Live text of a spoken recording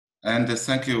And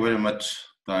thank you very much,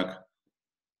 Doug,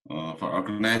 for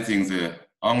organizing the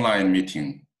online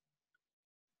meeting.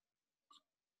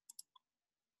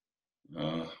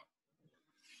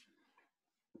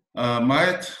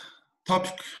 My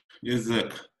topic is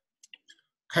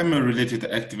Camel-related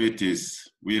activities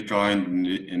we joined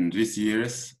in these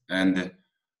years and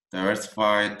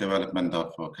diversified development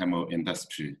of camel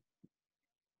industry.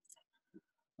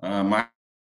 My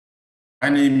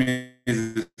name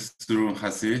is Surong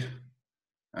Hasi,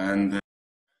 and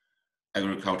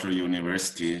Agricultural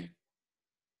University,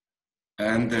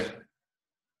 and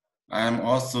I'm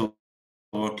also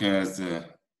working as the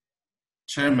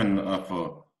chairman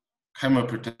of Camel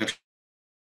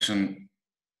Protection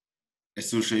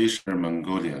Association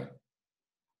Mongolia.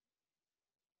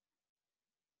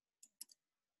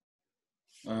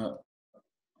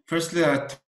 Firstly, I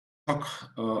talk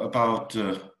about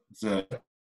the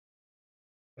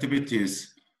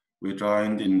activities we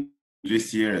joined in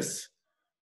these years.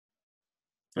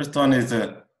 First one is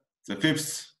the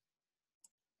fifth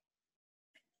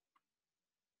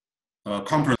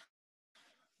conference.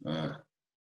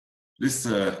 This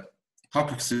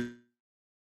topic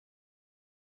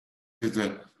is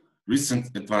a recent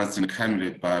advance in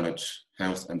camel biology,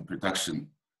 health, and production.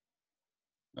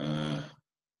 There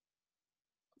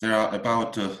are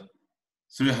about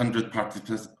 300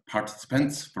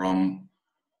 participants from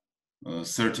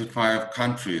 35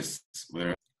 countries,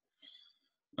 where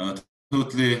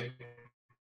totally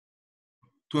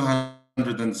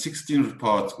 216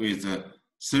 reports with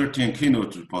 13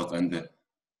 keynote reports and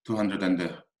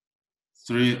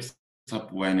 203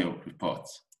 sub-annual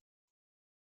reports.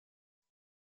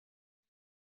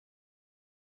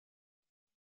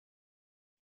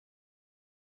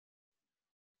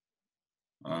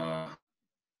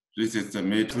 This is the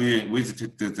meet. We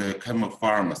visited the camel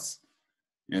farmers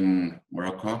in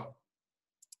Morocco.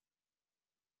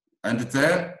 And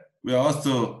then we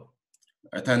also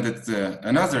attended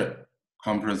another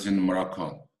conference in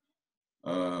Morocco.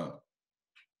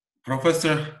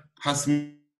 Professor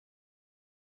Hasmi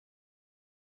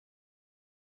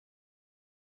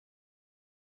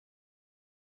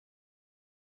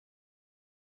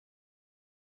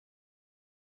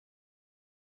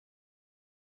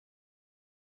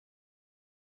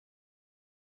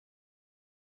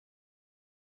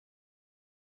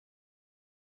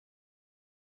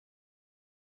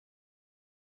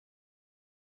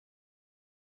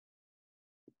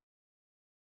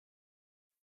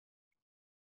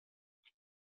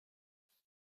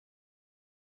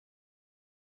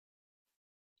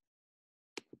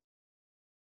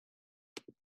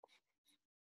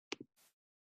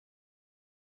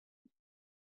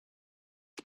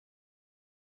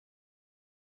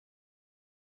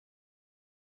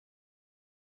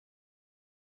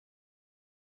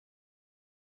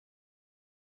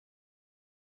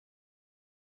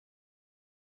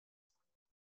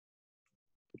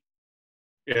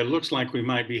It looks like we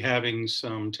might be having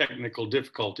some technical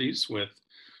difficulties with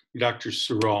Dr.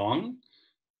 Surong.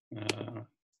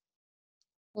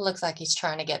 Looks like he's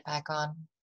trying to get back on.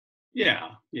 Yeah,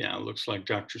 it looks like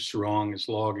Dr. Surong is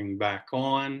logging back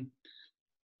on.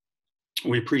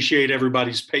 We appreciate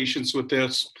everybody's patience with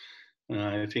this.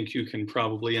 I think you can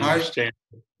probably understand.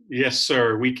 Hi. Yes,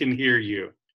 sir, we can hear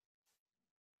you.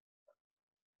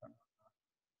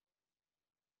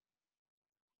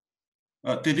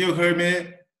 Did you hear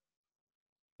me?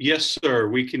 Yes, sir,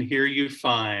 we can hear you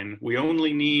fine. We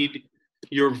only need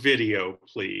your video,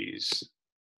 please.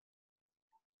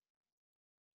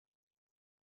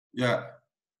 Yeah.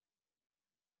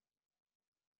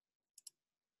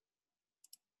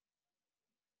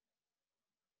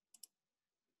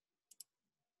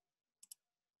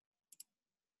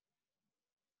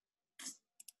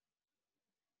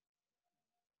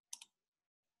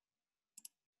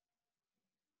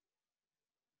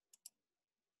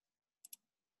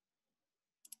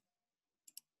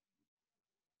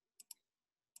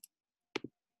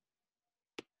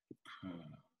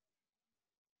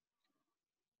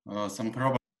 Some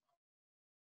problem.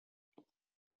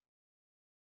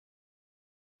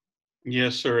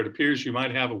 Yes, sir. It appears you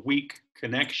might have a weak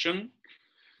connection.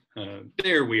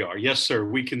 There we are. Yes, sir.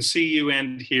 We can see you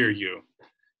and hear you.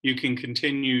 You can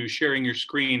continue sharing your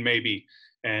screen maybe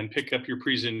and pick up your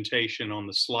presentation on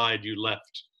the slide you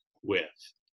left with.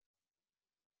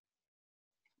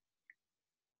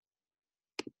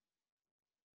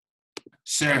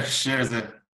 Share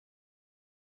the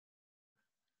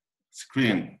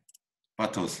screen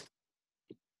buttons.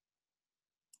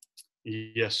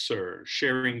 Yes, sir.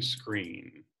 Sharing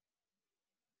screen.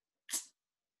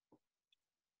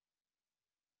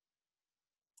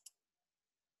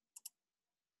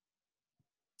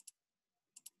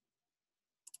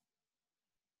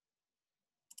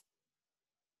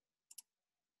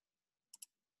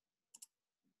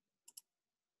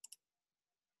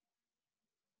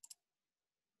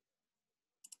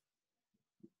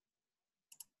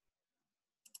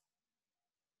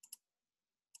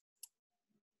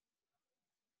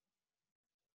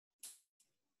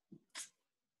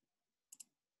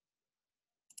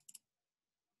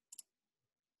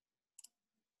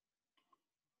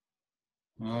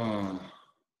 Uh,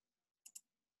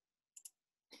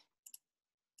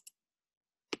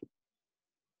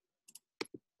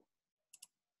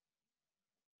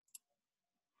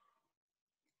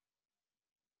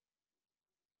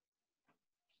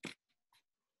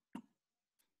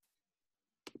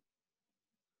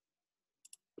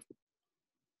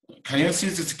 can you see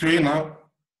the screen now?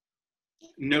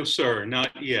 No, sir,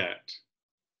 not yet.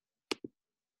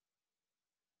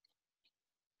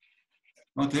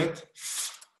 Not yet?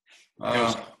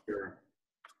 No, sir.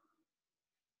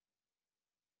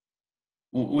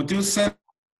 Would you send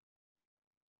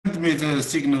me the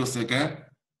signals again?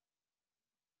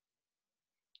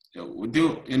 Would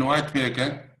you invite me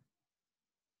again?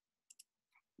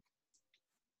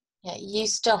 Yeah, you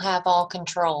still have all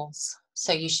controls.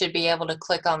 So you should be able to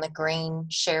click on the green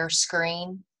share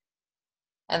screen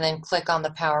and then click on the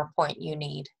PowerPoint you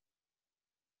need.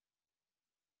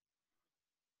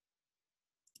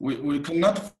 We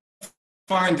cannot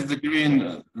find the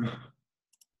green.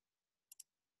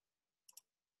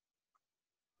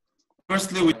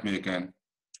 Firstly, with me again.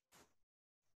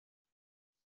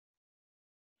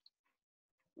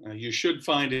 You should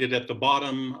find it at the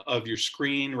bottom of your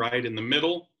screen, right in the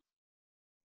middle.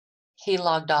 He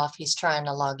logged off. He's trying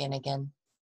to log in again.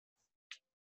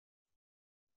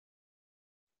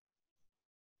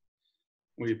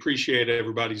 We appreciate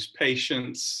everybody's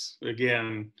patience.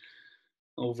 Again,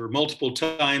 over multiple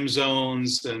time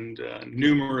zones and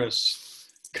numerous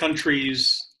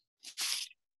countries.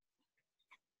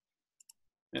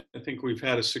 I think we've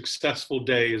had a successful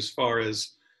day as far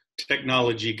as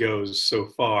technology goes so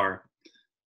far.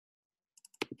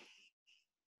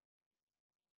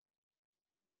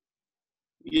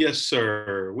 Yes,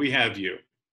 sir, we have you.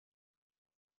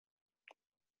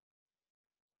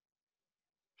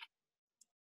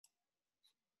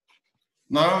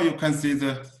 Now you can see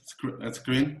the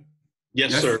screen.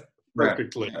 Yes, sir,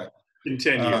 perfectly. Yeah.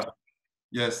 Continue.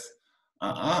 Yes.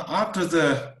 After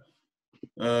the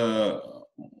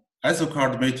ISO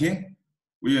card meeting,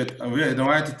 we are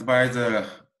invited by the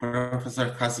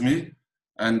Professor Kasmi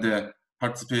and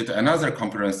participate another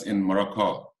conference in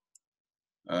Morocco,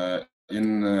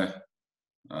 in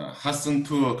Hassan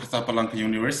to Casablanca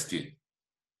University.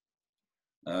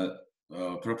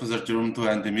 Professor Jerome Tu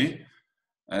and me,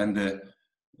 and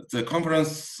the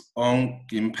conference on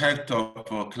the impact of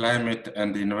climate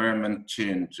and environment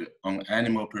change on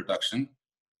animal production,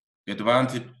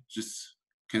 advantages,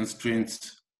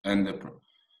 constraints, and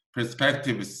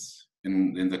perspectives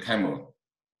in the camel.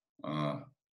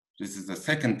 This is the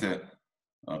second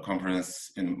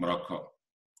conference in Morocco.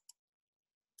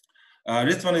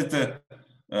 This one is the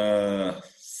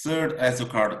third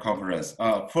ESOCARD conference,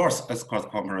 fourth ESOCARD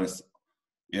conference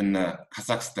in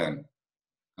Kazakhstan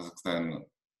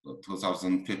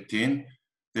 2015.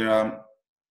 There are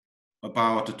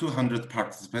about 200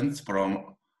 participants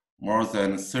from more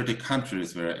than 30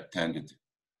 countries were attended.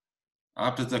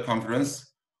 After the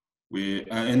conference,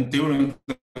 during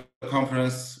the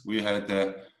conference, we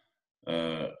had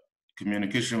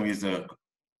communication with the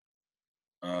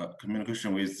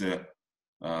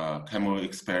camel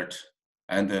expert,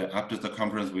 and after the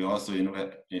conference, we also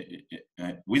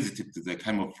visited the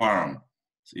camel farm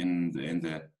in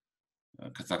the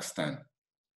Kazakhstan.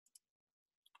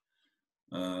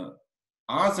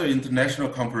 Other international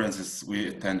conferences we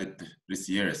attended this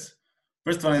year.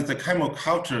 First one is the camel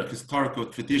culture, historical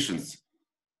traditions,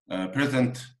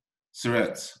 present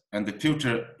threats, and the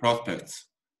future prospects,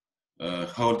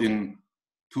 held in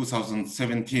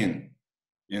 2017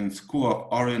 in School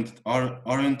of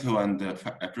Oriental and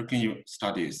African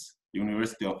Studies,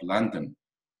 University of London.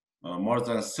 More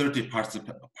than 30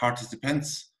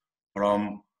 participants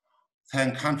from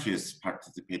 10 countries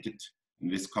participated in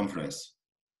this conference.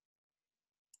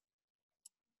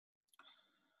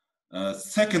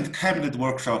 Second cabinet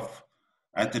workshop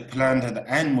at the plant and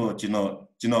animal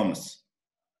genomes,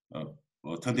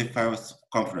 25th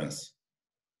conference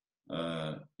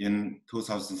in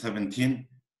 2017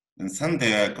 in San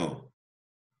Diego.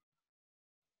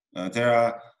 There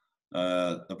are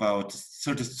about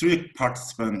 33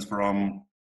 participants from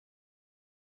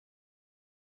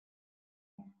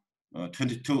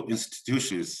 22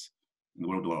 institutions in the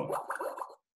world.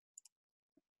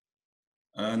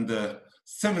 And the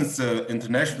 7th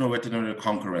International Veterinary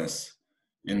Conference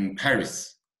in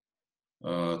Paris,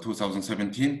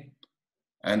 2017,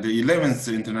 and the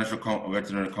 11th International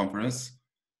Veterinary Conference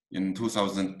in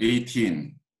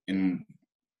 2018 in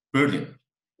Berlin.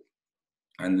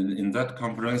 And in that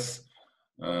conference,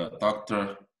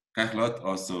 Dr. Gehlot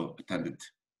also attended.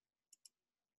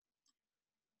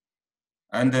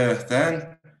 And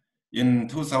then In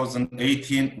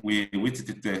 2018, we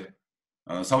visited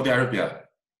Saudi Arabia,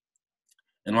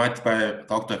 invited by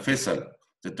Dr. Faisal,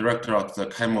 the director of the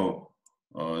Camel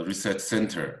Research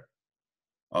Center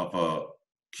of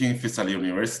King Faisal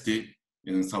University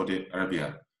in Saudi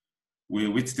Arabia.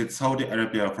 We visited Saudi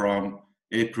Arabia from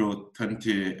April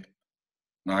 29th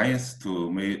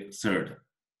to May 3rd.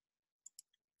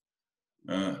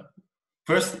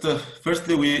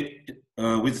 Firstly, we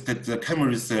visited the Camel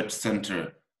Research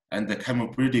Center and the camel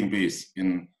breeding base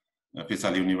in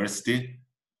Faisal University.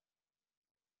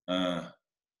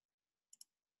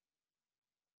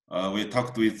 We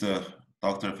talked with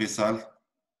Dr. Faisal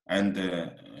and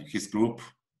his group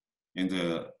in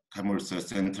the Camel Research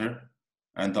Center,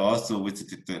 and also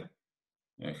visited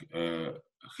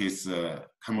his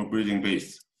camel breeding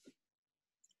base.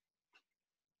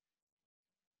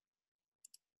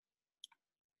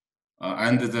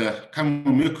 And the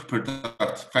camel milk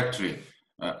product factory,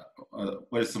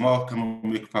 very small camel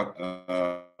milk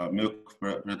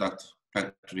product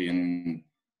factory in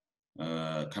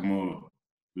Camel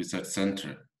Research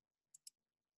Center.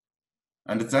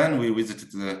 And then we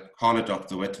visited the College of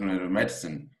the Veterinary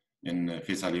Medicine in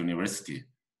Faisal University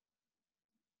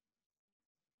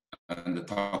and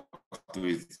talked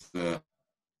with the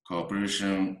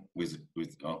cooperation with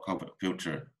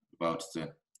future about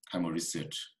the camel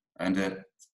research and the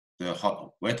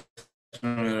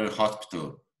veterinary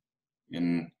hospital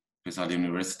in Faisal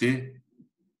University.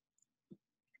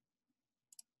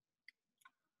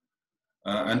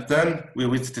 And then we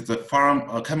visited the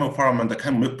farm, camel farm and the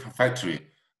camel milk factory.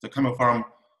 The camel farm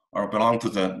belong to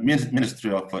the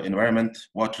Ministry of Environment,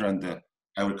 Water and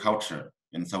Agriculture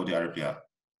in Saudi Arabia.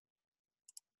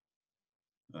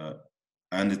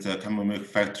 And the camel milk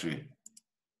factory.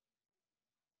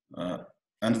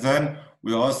 And then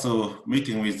we also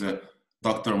meeting with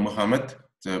Dr. Mohammed,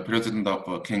 the president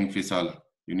of King Faisal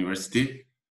University.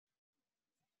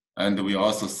 And we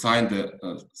also signed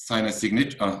a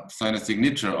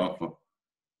signature of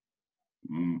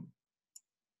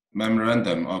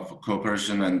memorandum of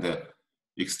cooperation and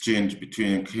exchange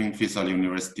between King Faisal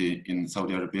University in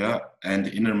Saudi Arabia and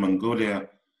Inner Mongolia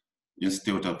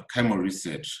Institute of Camel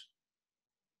Research.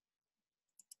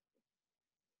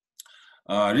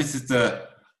 This is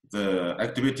the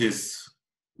activities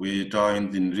we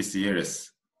joined in recent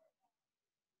years.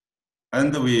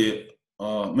 And we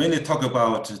mainly talk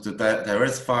about the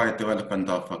diversified development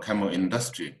of camel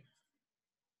industry.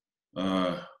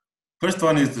 First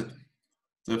one is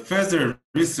the further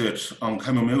research on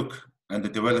camel milk and the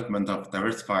development of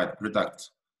diversified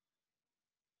products.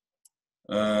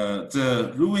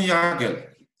 The Ruven Yagel,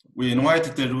 we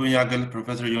invited the Ruven Yagel,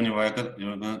 Professor Yoni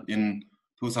Yagel in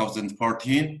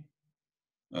 2014.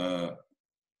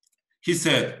 He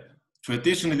said,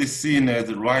 traditionally seen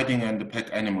as riding and pack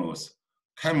animals,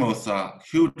 camels are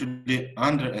hugely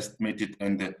underestimated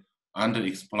and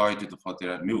underexploited for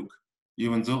their milk,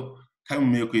 even though camel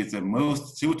milk is the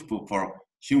most suitable for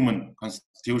human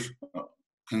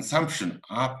consumption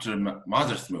after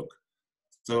mother's milk.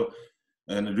 So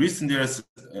in recent years,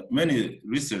 many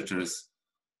researchers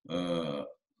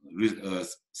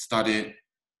study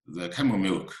the camel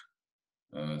milk,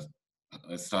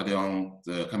 study on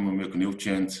the camel milk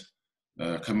nutrients,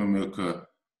 camel milk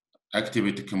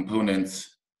activity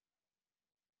components,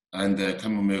 and the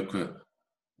camel milk,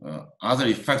 other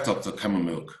effects of the camel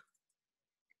milk.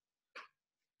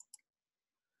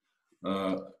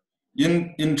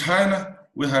 In China,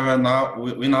 we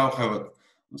now have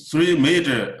three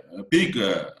major big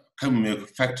camel milk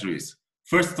factories.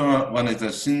 First one is the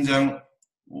Xinjiang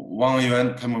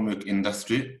Wangyuan camel milk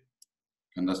industry.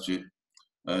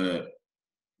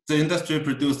 The industry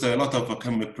produces a lot of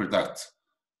camel milk products.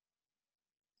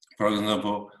 For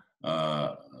example,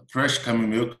 fresh camel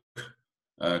milk,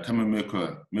 camel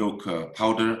milk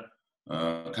powder,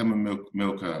 camel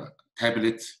milk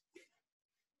tablets.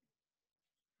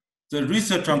 The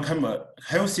research on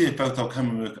healthy effects of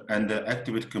camel milk and the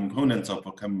activity components of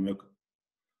camel milk,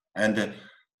 and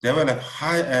develop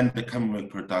high-end camel milk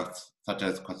products such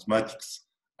as cosmetics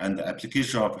and the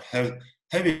application of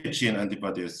heavy chain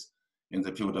antibodies in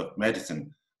the field of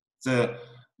medicine. The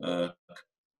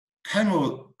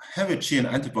camel heavy chain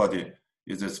antibody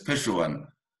is a special one.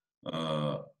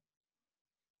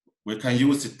 We can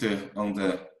use it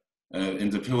in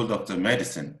the field of the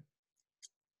medicine.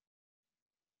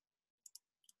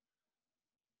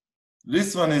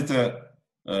 This one is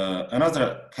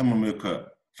another camel milk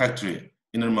factory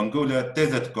in Mongolia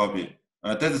Desert God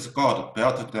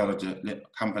Biotechnology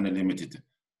Company Limited.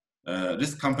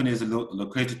 This company is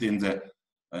located in the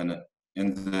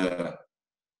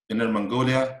Inner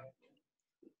Mongolia.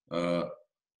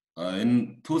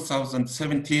 In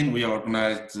 2017, we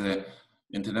organized the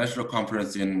international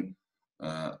conference in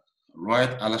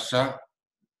Right Alxa.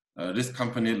 This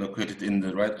company located in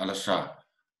the Right Alxa.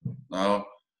 Now,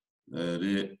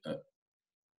 they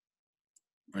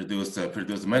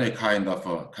produce many kind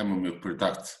of camel milk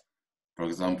products. For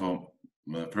example,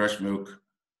 fresh milk,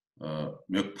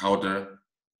 milk powder,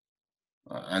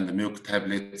 and milk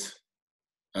tablets,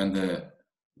 and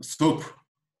soup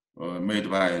made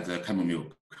by the camel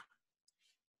milk.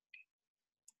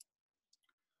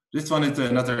 This one is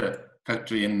another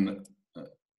factory in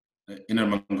Inner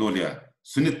Mongolia,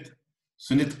 Sunit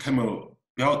Camel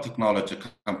Biotechnology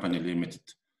Company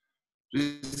Limited.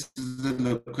 This is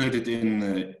located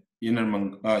in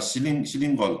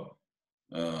Shilingol,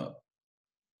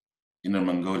 Inner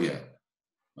Mongolia.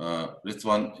 This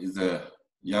one is the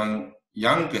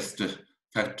youngest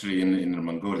factory in Inner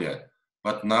Mongolia,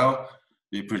 but now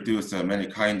we produce many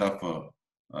kind of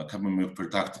camel milk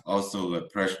products, also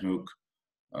fresh milk,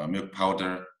 milk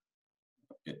powder,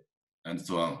 and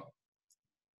so on.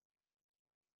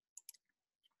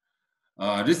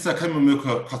 This camel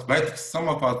milk cosmetics, some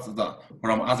of us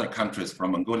from other countries,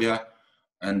 from Mongolia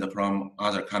and from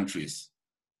other countries.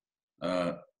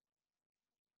 Camel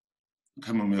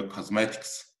milk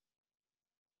cosmetics,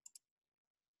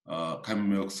 camel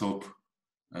milk soap,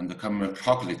 and the camel milk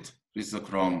chocolate. This is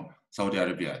from Saudi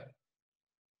Arabia.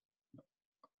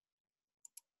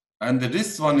 And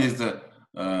this one is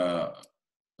camel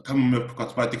milk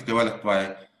cosmetic developed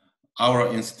by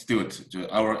our institute,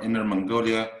 our Inner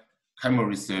Mongolia Camel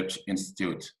Research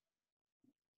Institute.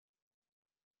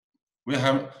 We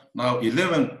have now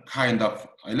 11 kind of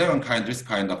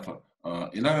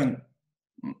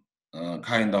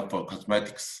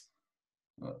cosmetics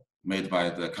made by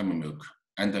the camel milk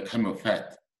and the camel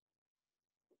fat.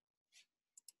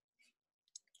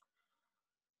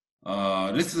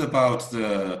 This is about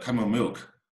the camel milk,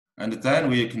 and then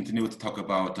we continue to talk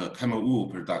about camel wool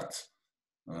products.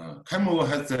 Camel wool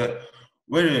has a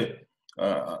very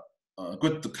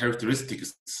good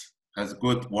characteristics, has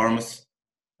good warmth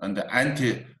and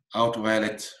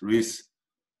anti-ultraviolet rays.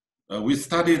 We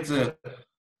studied the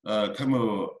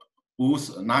camel wool's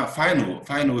finals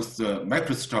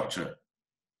microstructure.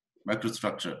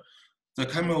 The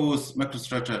camel wool's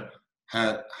microstructure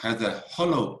has a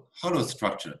hollow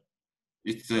structure.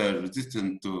 It's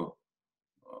resistant to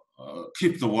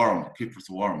keeps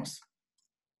warmth.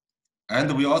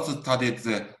 And we also studied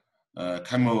the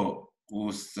camel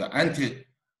wool's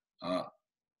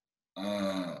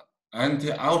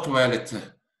anti-ultraviolet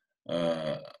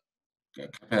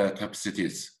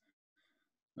capacities.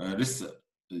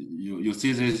 You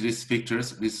see these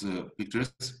pictures.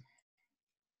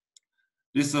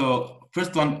 This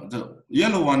first one, the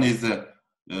yellow one is the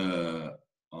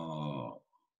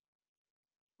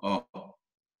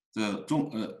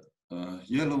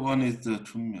yellow one is the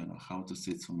chunmian. How to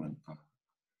say chunmian?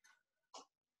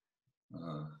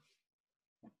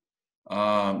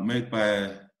 Made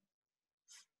by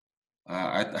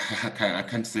I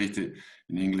can't say it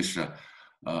in English.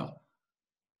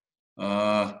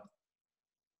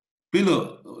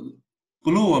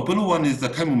 Blue one is the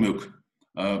camel milk.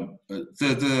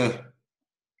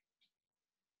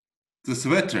 The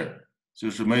sweater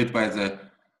is made by the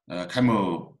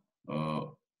camel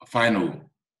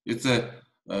final. It's the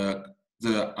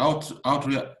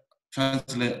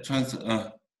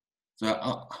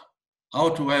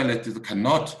ultraviolet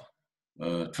cannot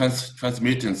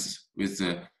transmittance with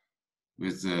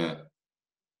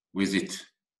it.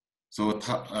 So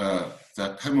the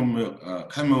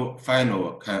camel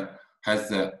final has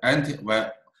the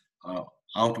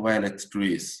ultraviolet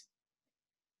rays.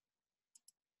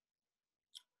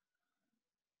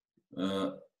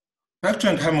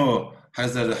 Bactrian camel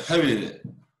has a heavy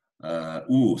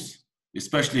wools,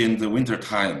 especially in the winter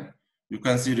time. You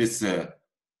can see this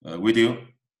video.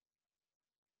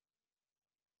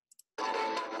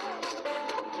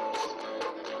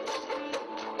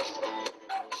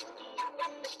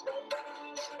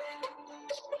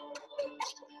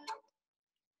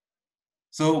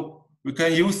 So we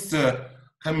can use the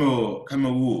camel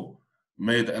wool,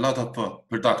 made a lot of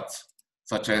products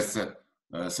such as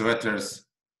sweaters,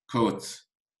 coats,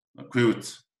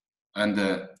 quilts,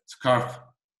 and scarf,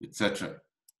 etc.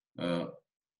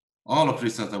 All of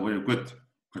these are very good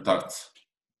products.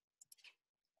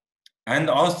 And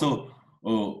also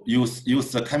use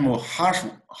the camel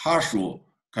harsh wool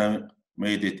can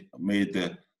made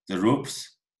the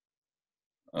ropes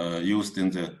used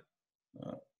in the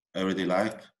everyday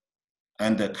life,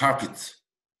 and the carpets.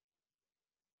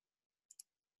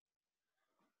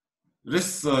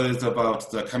 This is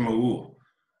about the camel wool.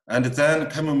 And then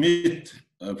camel meat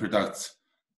products.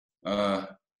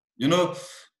 You know,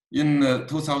 in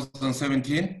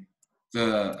 2017,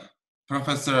 the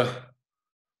Professor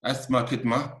Asma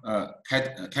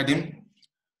Kadim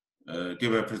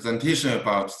gave a presentation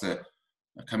about the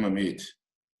camel meat.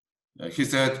 He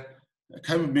said,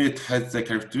 camel meat has the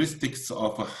characteristics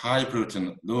of high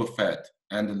protein, low fat,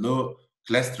 and low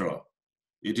cholesterol.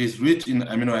 It is rich in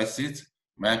amino acids,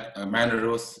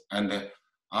 minerals, and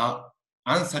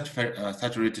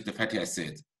unsaturated fatty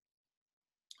acids.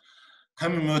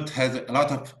 Camel meat has a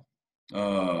lot of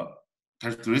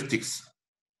characteristics.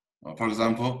 For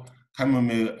example, camel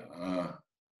meat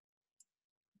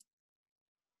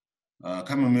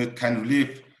can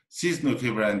relieve seasonal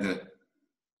fever and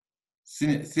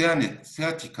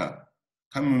sciatica.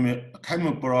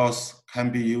 Camel broth can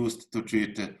be used to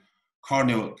treat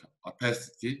corneal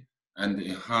opacity and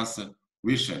enhance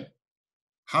vision.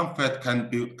 Ham fat can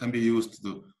be used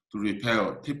to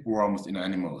repel tapeworms in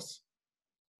animals.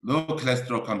 Low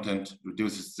cholesterol content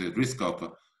reduces the risk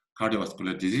of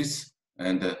cardiovascular disease,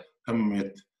 and camel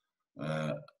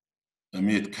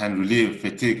meat can relieve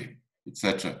fatigue,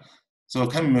 etc. So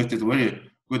camel meat is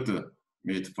very good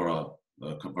meat for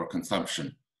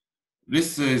consumption.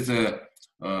 This is a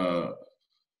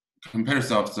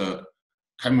comparison of the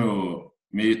camel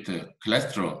meat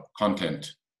cholesterol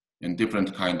content in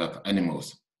different kinds of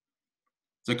animals.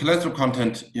 The cholesterol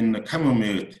content in the camel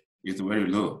meat is very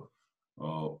low,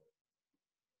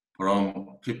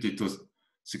 from 50 to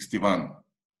 61,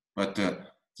 but the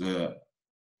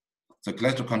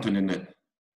cholesterol content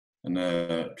in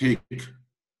the pig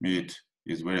meat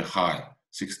is very high,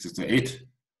 6 to 8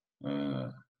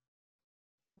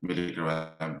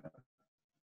 milligram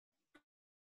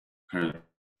per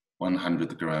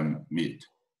 100 gram meat.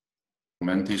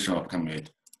 Fermentation of camel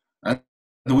meat. And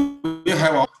we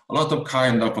have a lot of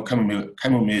kind of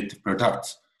camel meat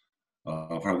products.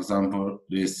 For example,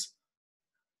 this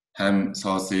ham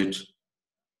sausage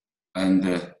and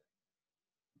a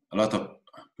lot of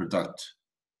product.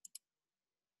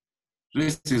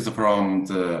 This is from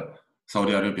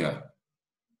Saudi Arabia.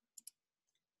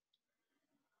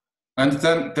 And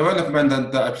then development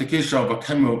and the application of a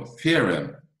camel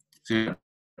theorem.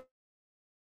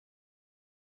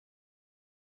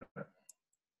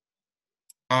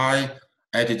 High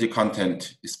IgG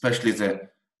content, especially the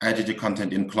IgG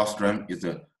content in colostrum, is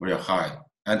very high,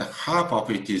 and half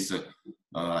of it is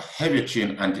heavy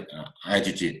chain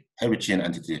IgG, heavy chain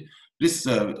IgG. This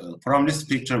from this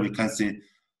picture we can see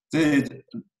the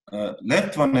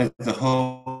left one is the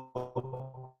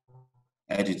whole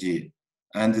IgG,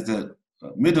 and the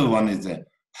middle one is the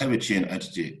heavy chain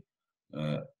IgG,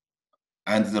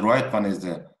 and the right one is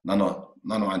the nano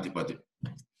antibody.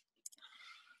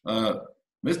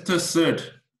 Mr. Third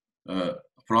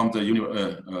from the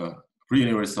Free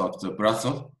University of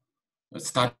Brussels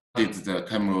studied the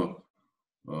camel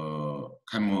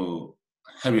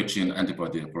heavy chain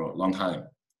antibody for a long time.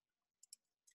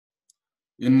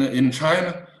 In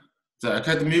China, the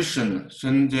academician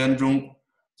Shen Jianzhong,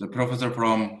 the professor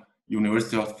from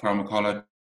University of Pharmacology,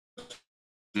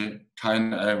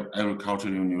 China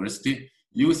Agricultural University,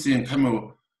 using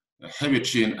camel heavy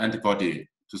chain antibody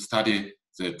to study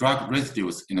the drug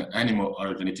residues in animal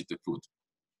originated food.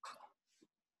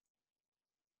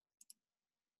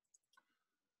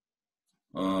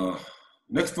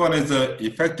 Next one is the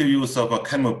effective use of a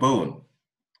camel bone.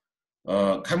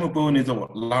 Camel bone is a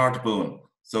large bone,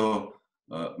 so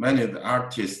many of the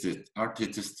artists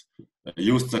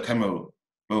use the camel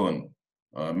bone,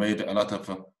 made a lot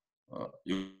of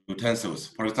utensils.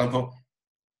 For example,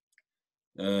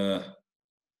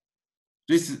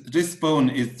 this bone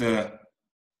is the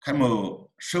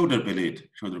camel shoulder blade.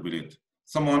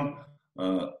 Someone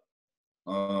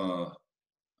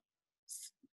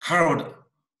carried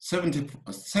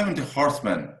 70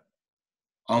 horsemen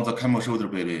on the camel shoulder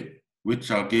blade,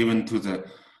 which are given to the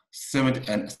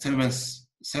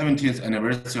 70th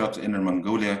anniversary of the Inner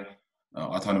Mongolia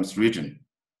Autonomous Region.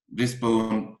 This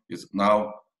bone is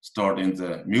now stored in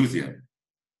the museum.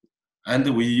 And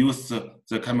we use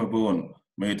the camel bone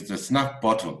made the snuff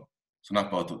bottle.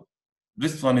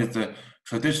 This one is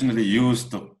traditionally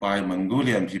used by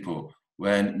Mongolian people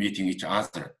when meeting each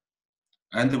other.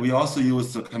 And we also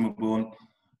use the camel bone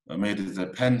made the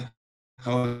pen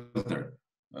holder,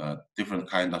 different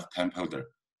kind of pen holder.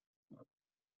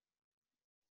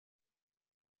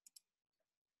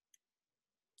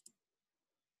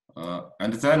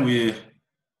 And then we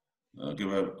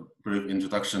give a brief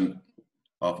introduction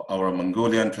of our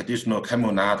Mongolian traditional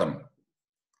camel nadam.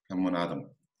 Camel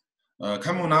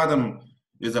nadam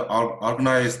is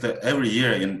organized every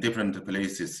year in different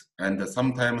places, and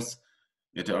sometimes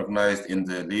it organized in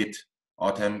the late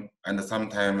autumn, and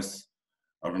sometimes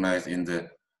organized in the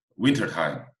winter.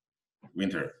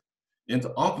 In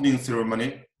the opening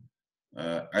ceremony,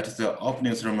 at the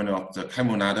opening ceremony of the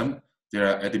Camel Nadam, there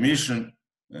are admission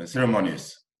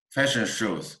ceremonies, fashion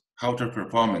shows, cultural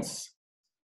performance.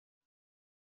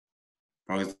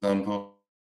 For example,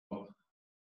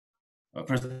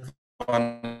 first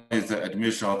one is the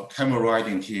admission of camel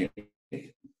riding team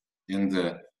in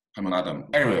the Camel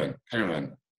Nadam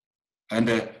caravan. And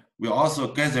we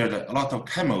also gathered a lot of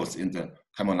camels in the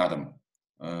Camel Nadam.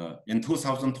 In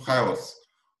 2012,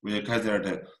 we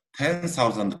gathered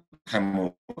 10,000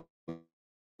 camels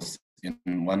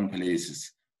in one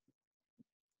place.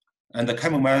 And the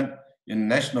camel man in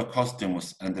national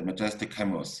costumes and the majestic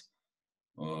camels.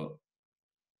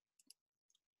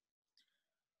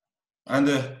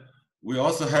 And we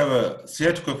also have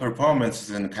theatrical performances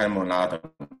in Camel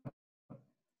Nadam.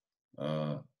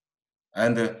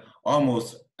 And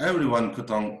almost everyone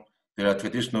put on their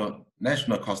traditional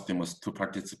national costumes to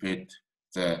participate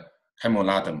the Camel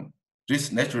Nadam.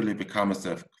 This naturally becomes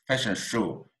a fashion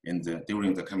show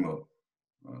during the camel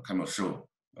show.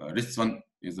 This one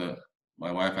is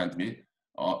my wife and me.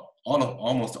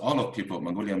 Almost all of people,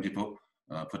 Mongolian people,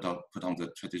 put on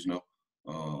the traditional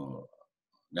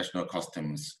national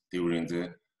costumes during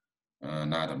the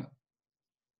Nadam.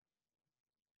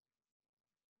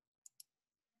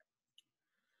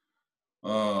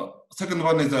 Second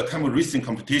one is a camel racing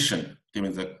competition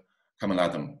during the Camel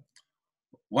Nadam.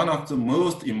 One of the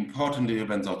most important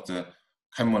events of the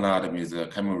Camel Nadam is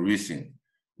camel racing.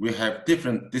 We have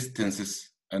different distances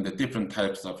and the different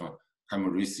types of camel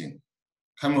racing.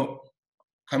 Camel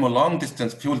long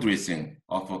distance field racing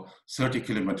of 30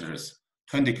 kilometers,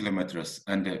 20 kilometers,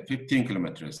 and 15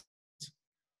 kilometers.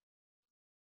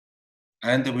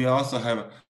 And we also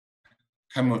have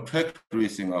camel track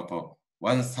racing of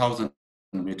 1,000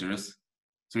 meters,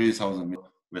 3,000 meters.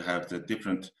 We have the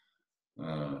different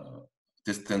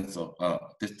distance of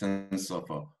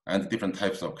and different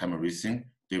types of camel racing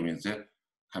during the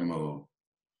Camel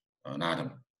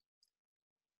Nadam.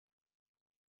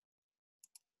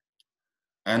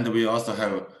 And we also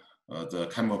have the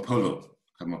camel polo.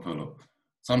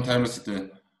 Sometimes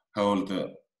it held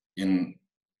in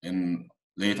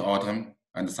late autumn,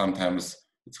 and sometimes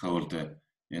it's held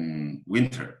in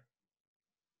winter.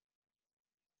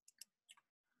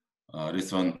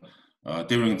 This one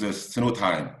during the snow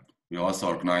time, we also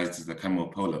organized the camel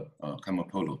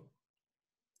polo.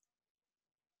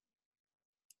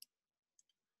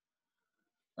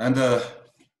 And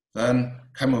then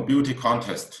camel beauty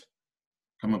contest.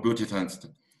 Both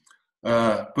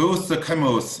the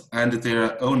camels and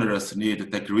their owners need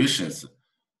decorations,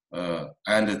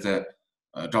 and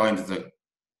joined the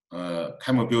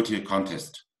camel beauty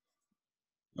contest.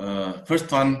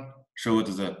 First one showed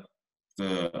the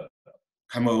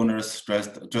camel owners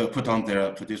put on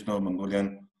their traditional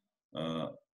Mongolian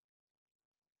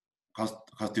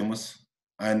costumes,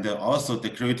 and also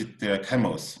decorated their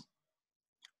camels.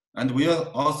 And we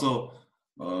also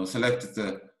selected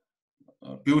the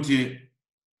beauty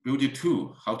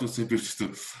 2. How to say beauty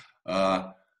 2?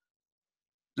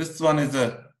 This one is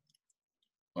a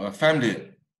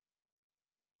family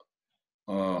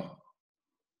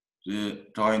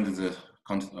joined the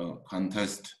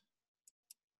contest.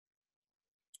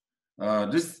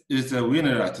 This is a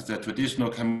winner at the traditional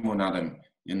Camel Nadam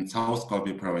in South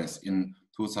Gobi province in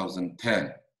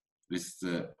 2010. This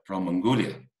is from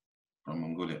Mongolia.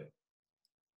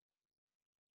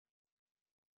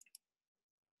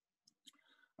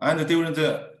 And during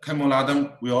the Camel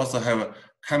Nadam, we also have a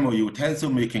camel utensil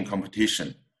making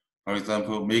competition. For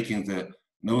example, making the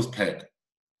nose peg,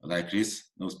 like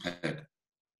this, nose peg,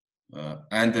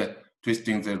 and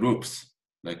twisting the ropes,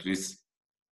 like this.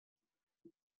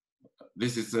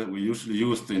 This is we usually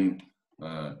used in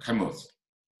camels.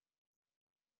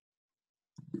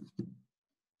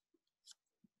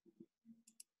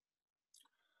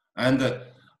 And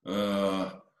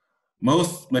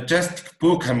most majestic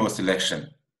bull camel selection.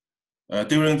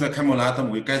 During the Camel Nadam,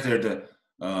 we gathered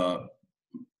a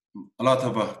lot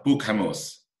of bull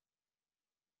camels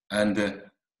and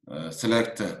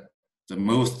select the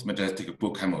most majestic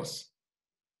bull camels.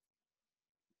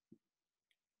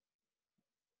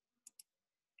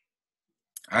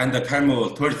 And the camel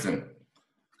tourism.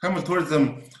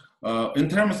 In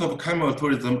terms of camel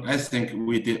tourism, I think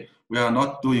we are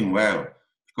not doing well,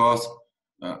 because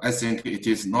I think it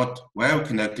is not well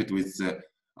connected with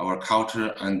our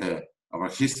culture and our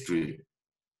history.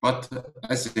 But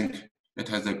I think it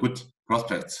has a good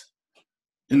prospect.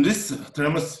 in this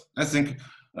terms, I think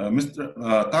Mr.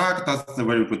 Dag does a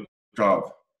very good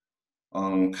job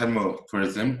on camel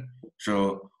tourism.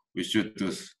 So we should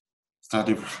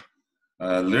study,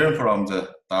 learn from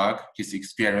the Dag, his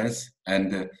experience,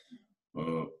 and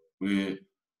we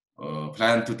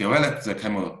plan to develop the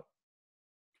camel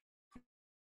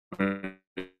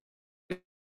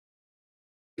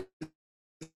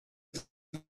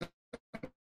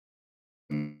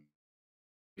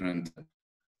different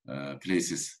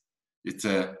places. It's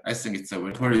I think it's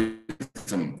a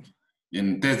tourism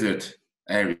in desert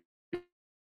area,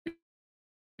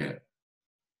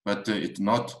 but it's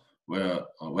not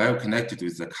well connected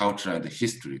with the culture and the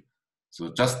history.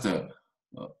 So just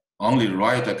only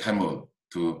ride a camel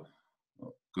to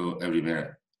go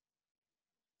everywhere.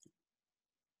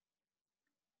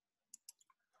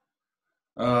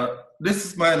 This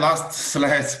is my last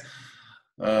slide.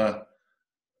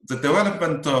 The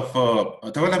development of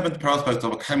development prospects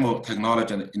of camel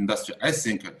technology and industry. I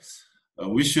think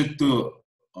we should do.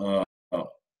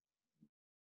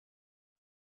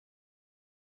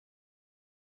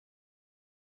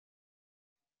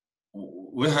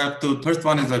 We have to. First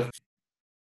one is a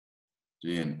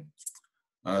gene.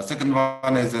 Second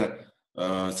one is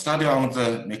a study on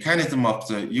the mechanism of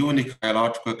the unique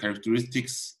biological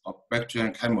characteristics of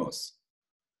bacterial camels,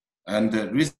 and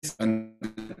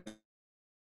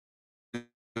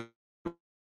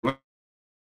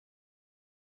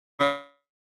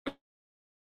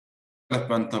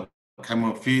development of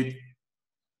camel feed.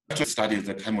 Study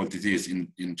the camel disease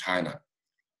in China,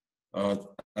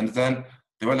 and then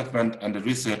development and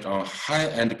research on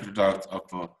high-end products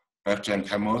of bacterial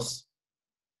camels,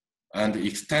 and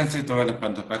extensive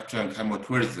development of bacterial camel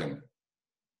tourism,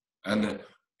 and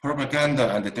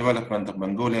propaganda and the development of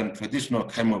Mongolian traditional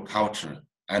camel culture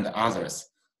and others.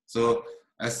 So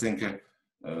I think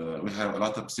we have a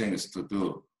lot of things to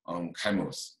do on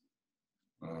camels.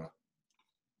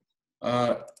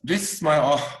 This is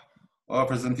my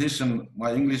presentation.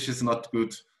 My English is not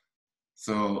good,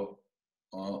 so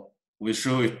we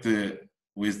show it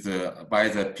with by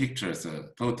the pictures,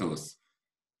 photos.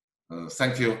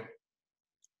 Thank you.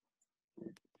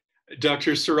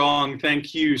 Dr. Surong,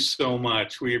 thank you so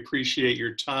much. We appreciate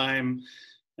your time.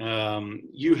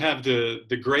 You have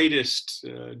the greatest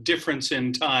difference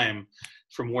in time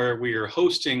from where we are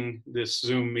hosting this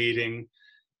Zoom meeting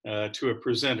to a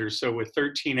presenter. So with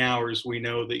 13 hours, we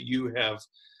know that you have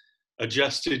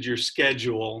adjusted your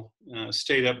schedule,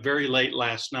 stayed up very late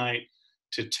last night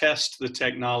to test the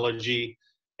technology,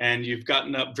 and you've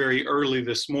gotten up very early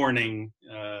this morning,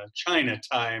 China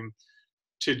time,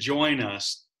 to join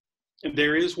us. And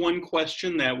there is one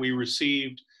question that we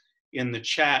received in the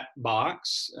chat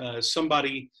box.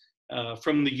 Somebody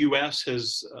from the US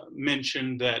has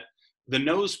mentioned that the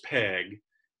nose peg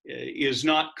is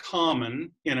not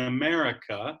common in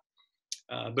America,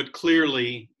 but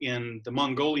clearly in the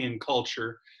Mongolian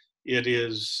culture, it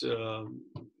is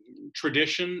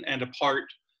tradition and a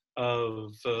part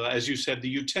of, as you said, the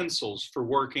utensils for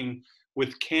working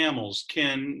with camels.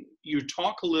 Can you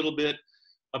talk a little bit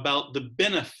about the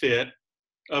benefit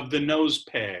of the nose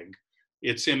peg,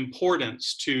 its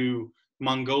importance to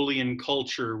Mongolian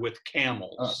culture with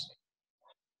camels?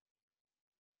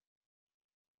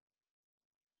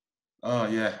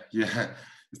 Yeah,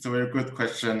 it's a very good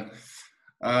question.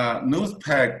 Nose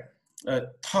peg.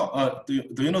 Tom, do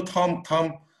you know Tom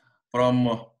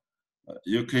from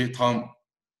UK? Tom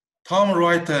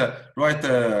write a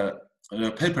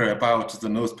paper about the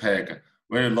nose peg.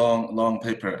 Very long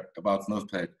paper about nose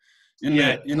peg. In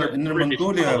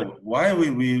Mongolia, why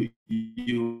we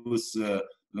use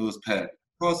nose peg?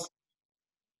 Because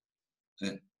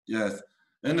yes,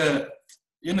 in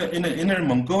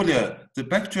Mongolia, the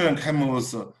bacterial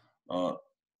camels,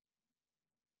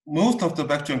 most of the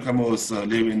bacterial camels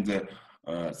live in the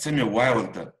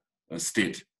semi-wild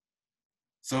state.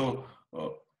 So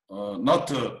not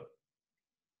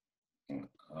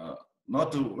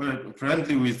very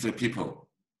friendly with the people.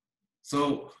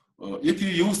 So if you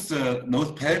use the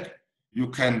nose peg, you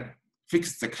can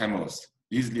fix the camels,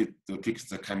 easily to fix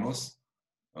the camels.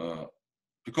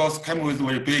 Because camel is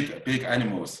very big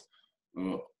animals.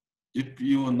 If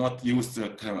you not use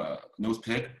the nose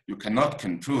peg, you cannot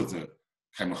control the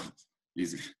camel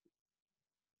easily.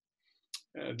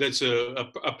 That's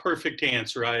a perfect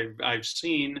answer. I've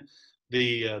seen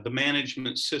the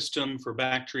management system for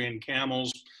Bactrian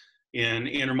camels in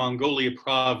Inner Mongolia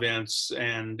province,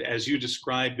 and as you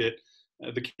described it,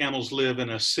 the camels live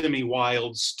in a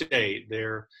semi-wild state.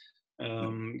 They're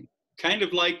kind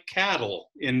of like cattle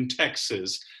in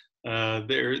Texas.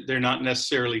 They're not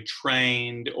necessarily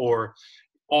trained or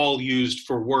all used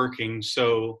for working.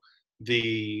 So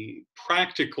the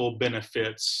practical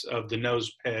benefits of the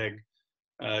nose peg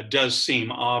does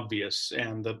seem obvious.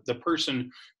 And the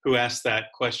person who asked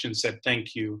that question said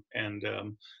thank you and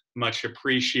much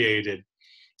appreciated.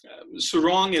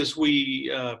 Surong, as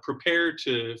we prepare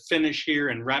to finish here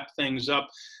and wrap things up,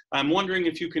 I'm wondering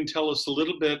if you can tell us a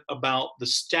little bit about the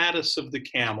status of the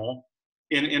camel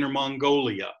in Inner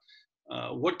Mongolia.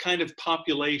 What kind of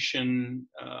population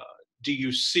do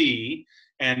you see,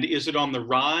 and is it on the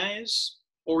rise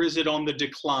or is it on the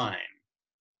decline?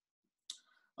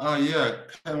 Yeah,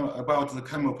 about the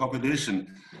camel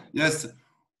population. Yes,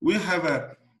 we have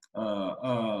a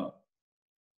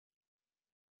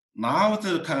now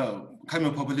the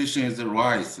camel population is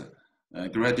rise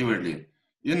gradually.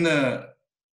 In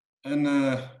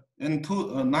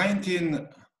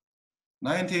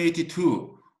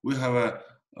 1982, we have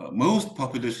most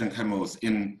population camels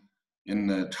in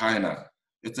China.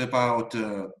 It's about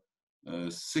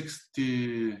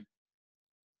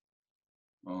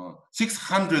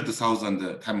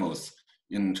 600,000 camels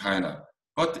in China,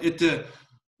 but it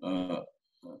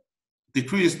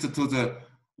decreased to the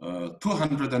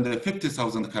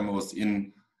 250,000 camels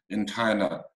in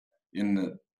China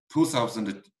in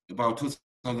about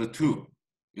 2002.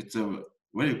 It's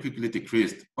very quickly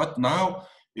decreased, but now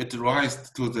it rises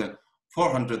to the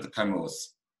 400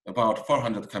 camels, about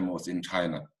 400 camels in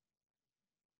China.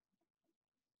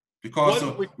 Because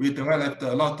we developed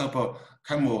a lot of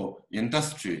camel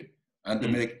industry and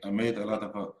made a lot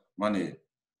of money.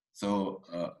 So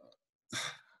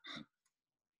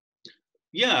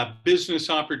yeah, business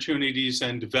opportunities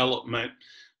and development.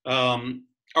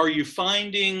 Are you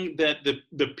finding that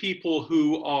the people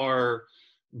who are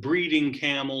breeding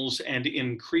camels and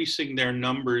increasing their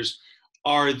numbers,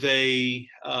 are they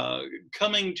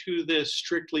coming to this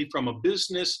strictly from a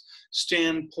business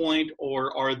standpoint,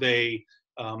 or are they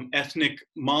ethnic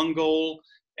Mongol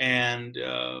and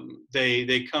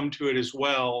they come to it as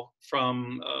well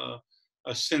from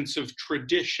a sense of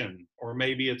tradition, or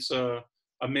maybe it's a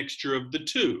mixture of the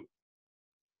two?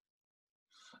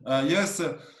 Yes,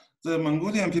 the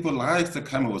Mongolian people like the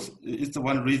camels. It's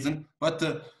one reason, but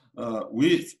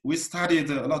we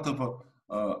studied a lot of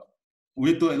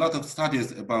we do a lot of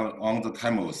studies on the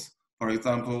camels. For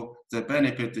example, the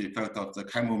benefit effect of the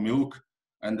camel milk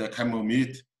and the camel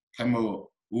meat,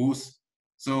 camel wool.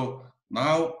 So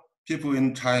now people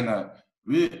in China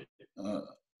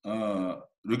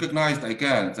recognized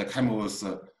again the camel's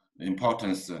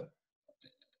important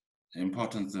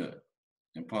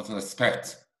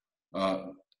aspect,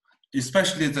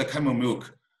 especially the camel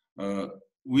milk.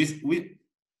 We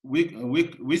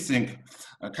think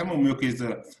camel milk is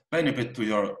a benefit to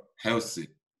your healthy.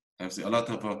 A lot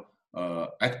of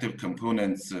active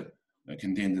components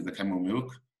contained in the camel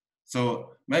milk.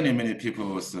 So many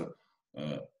people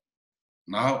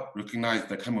now recognize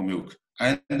the camel milk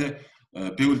and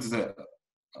build a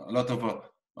lot of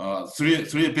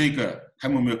three big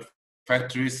camel milk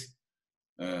factories.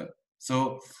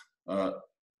 So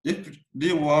if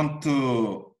they want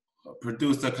to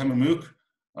produce the camel milk,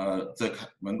 the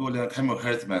Mongolian camel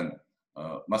herdsmen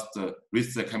must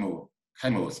raise the camels,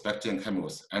 Bactrian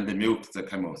camels, and milk the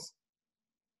camels.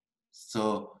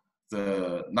 So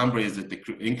the number is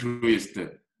increased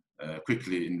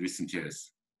quickly in recent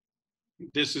years.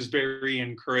 This is very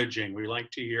encouraging. We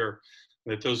like to hear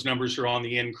that those numbers are on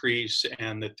the increase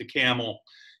and that the camel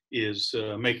is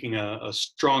making a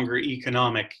stronger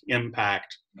economic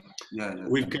impact. Yeah.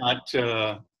 We've got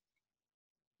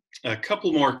a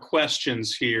couple more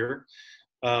questions here.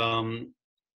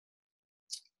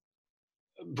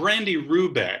 Brandy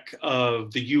Rubeck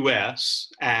of the US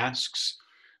asks,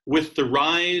 with the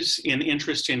rise in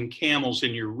interest in camels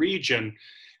in your region,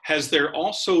 has there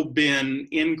also been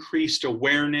increased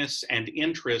awareness and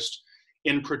interest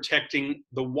in protecting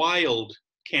the wild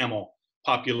camel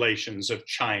populations of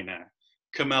China,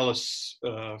 Camelus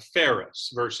ferus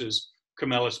versus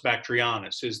Camelus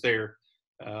bactrianus? Is there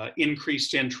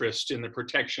increased interest in the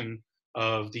protection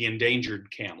of the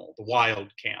endangered camel, the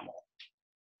wild camel?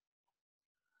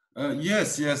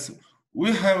 Yes.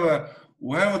 We have a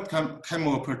wild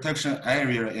camel protection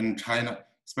area in China,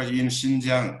 especially in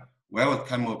Xinjiang, wild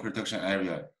camel protection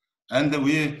area. And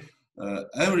we,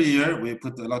 every year, we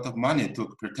put a lot of money to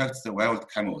protect the wild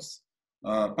camels.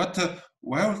 But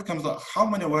wild camels, how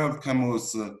many wild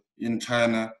camels in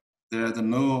China? There is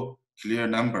no clear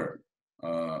number.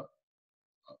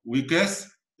 We guess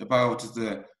about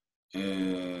the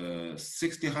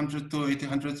 600 to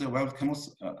 800 wild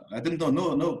camels. I don't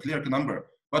know, no clear number,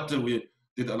 but we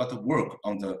did a lot of work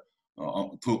on the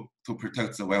to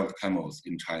protect the wild camels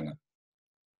in China.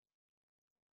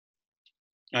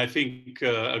 I think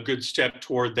a good step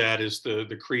toward that is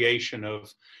the creation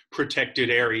of protected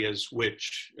areas,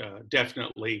 which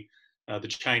definitely the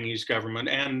Chinese government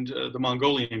and the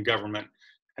Mongolian government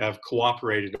have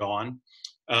cooperated on.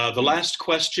 The last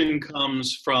question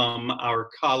comes from our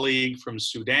colleague from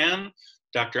Sudan,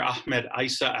 Dr. Ahmed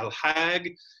Isa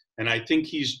Al-Hag, and I think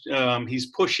he's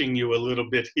pushing you a little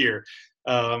bit here.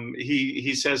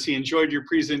 He says he enjoyed your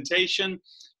presentation,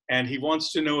 and he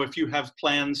wants to know if you have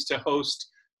plans to host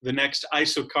the next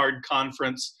ISOCARD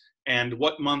conference, and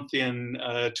what month in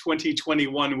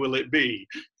 2021 will it be?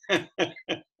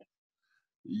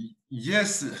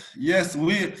 Yes,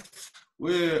 we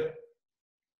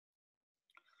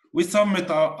submit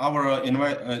our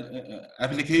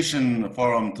application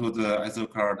form to the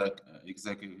ISOCARD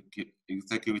executive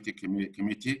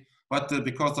committee, but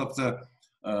because of the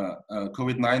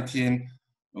COVID-19,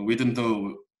 we don't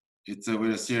know. It's a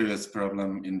very serious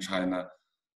problem in China.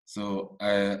 So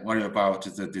I worry about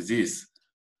the disease.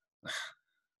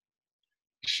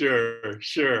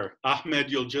 Sure. Ahmed,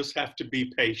 you'll just have to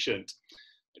be patient.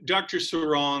 Dr.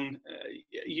 Surong,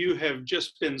 you have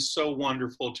just been so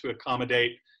wonderful to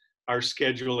accommodate our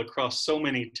schedule across so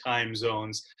many time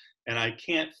zones, and I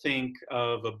can't think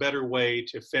of a better way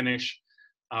to finish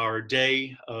our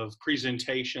day of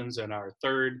presentations and our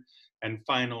third and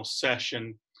final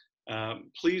session.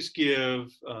 Please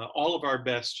give all of our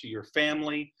best to your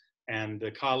family and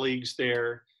the colleagues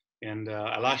there in the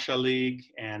Alxa League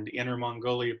and Inner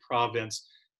Mongolia province.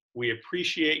 We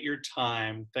appreciate your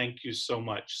time. Thank you so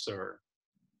much, sir.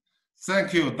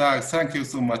 Thank you, Doug. Thank you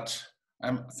so much.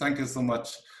 Thank you so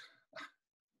much.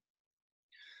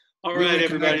 All right,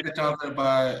 everybody. Each other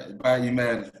by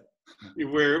email.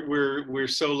 We're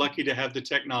so lucky to have the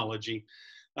technology.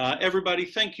 Everybody,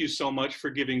 thank you so much for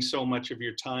giving so much of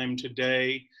your time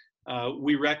today.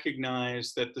 We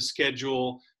recognize that the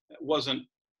schedule wasn't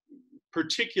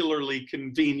particularly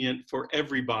convenient for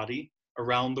everybody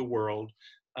around the world.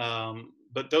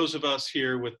 But those of us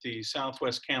here with the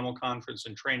Southwest Camel Conference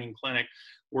and Training Clinic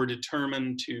were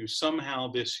determined to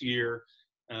somehow this year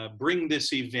bring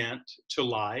this event to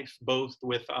life, both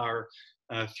with our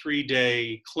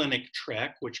 3-day clinic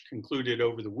trek, which concluded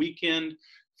over the weekend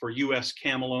for U.S.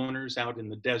 camel owners out in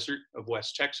the desert of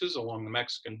West Texas along the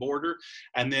Mexican border,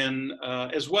 and then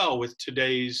as well with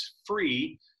today's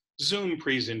free Zoom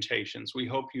presentations. We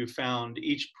hope you found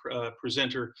each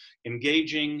presenter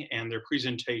engaging and their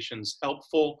presentations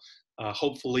helpful,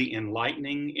 hopefully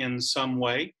enlightening in some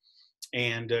way.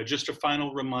 And just a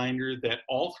final reminder that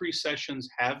all 3 sessions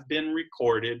have been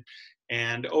recorded,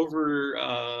 and over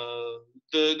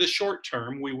the short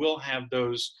term, we will have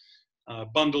those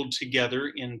bundled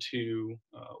together into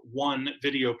one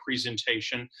video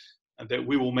presentation that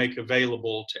we will make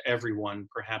available to everyone,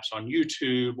 perhaps on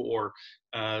YouTube or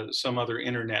some other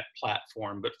internet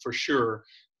platform. But for sure,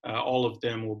 all of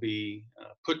them will be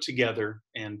put together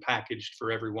and packaged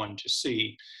for everyone to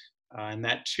see. And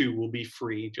that too will be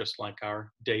free, just like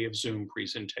our day of Zoom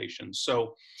presentations.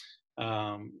 So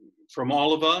from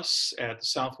all of us at the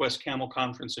Southwest Camel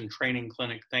Conference and Training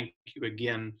Clinic, thank you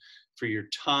again for your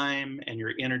time and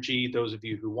your energy, those of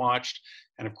you who watched,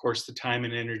 and of course the time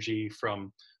and energy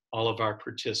from all of our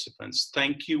participants.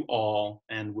 Thank you all,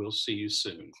 and we'll see you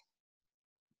soon.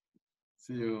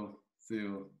 See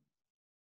you.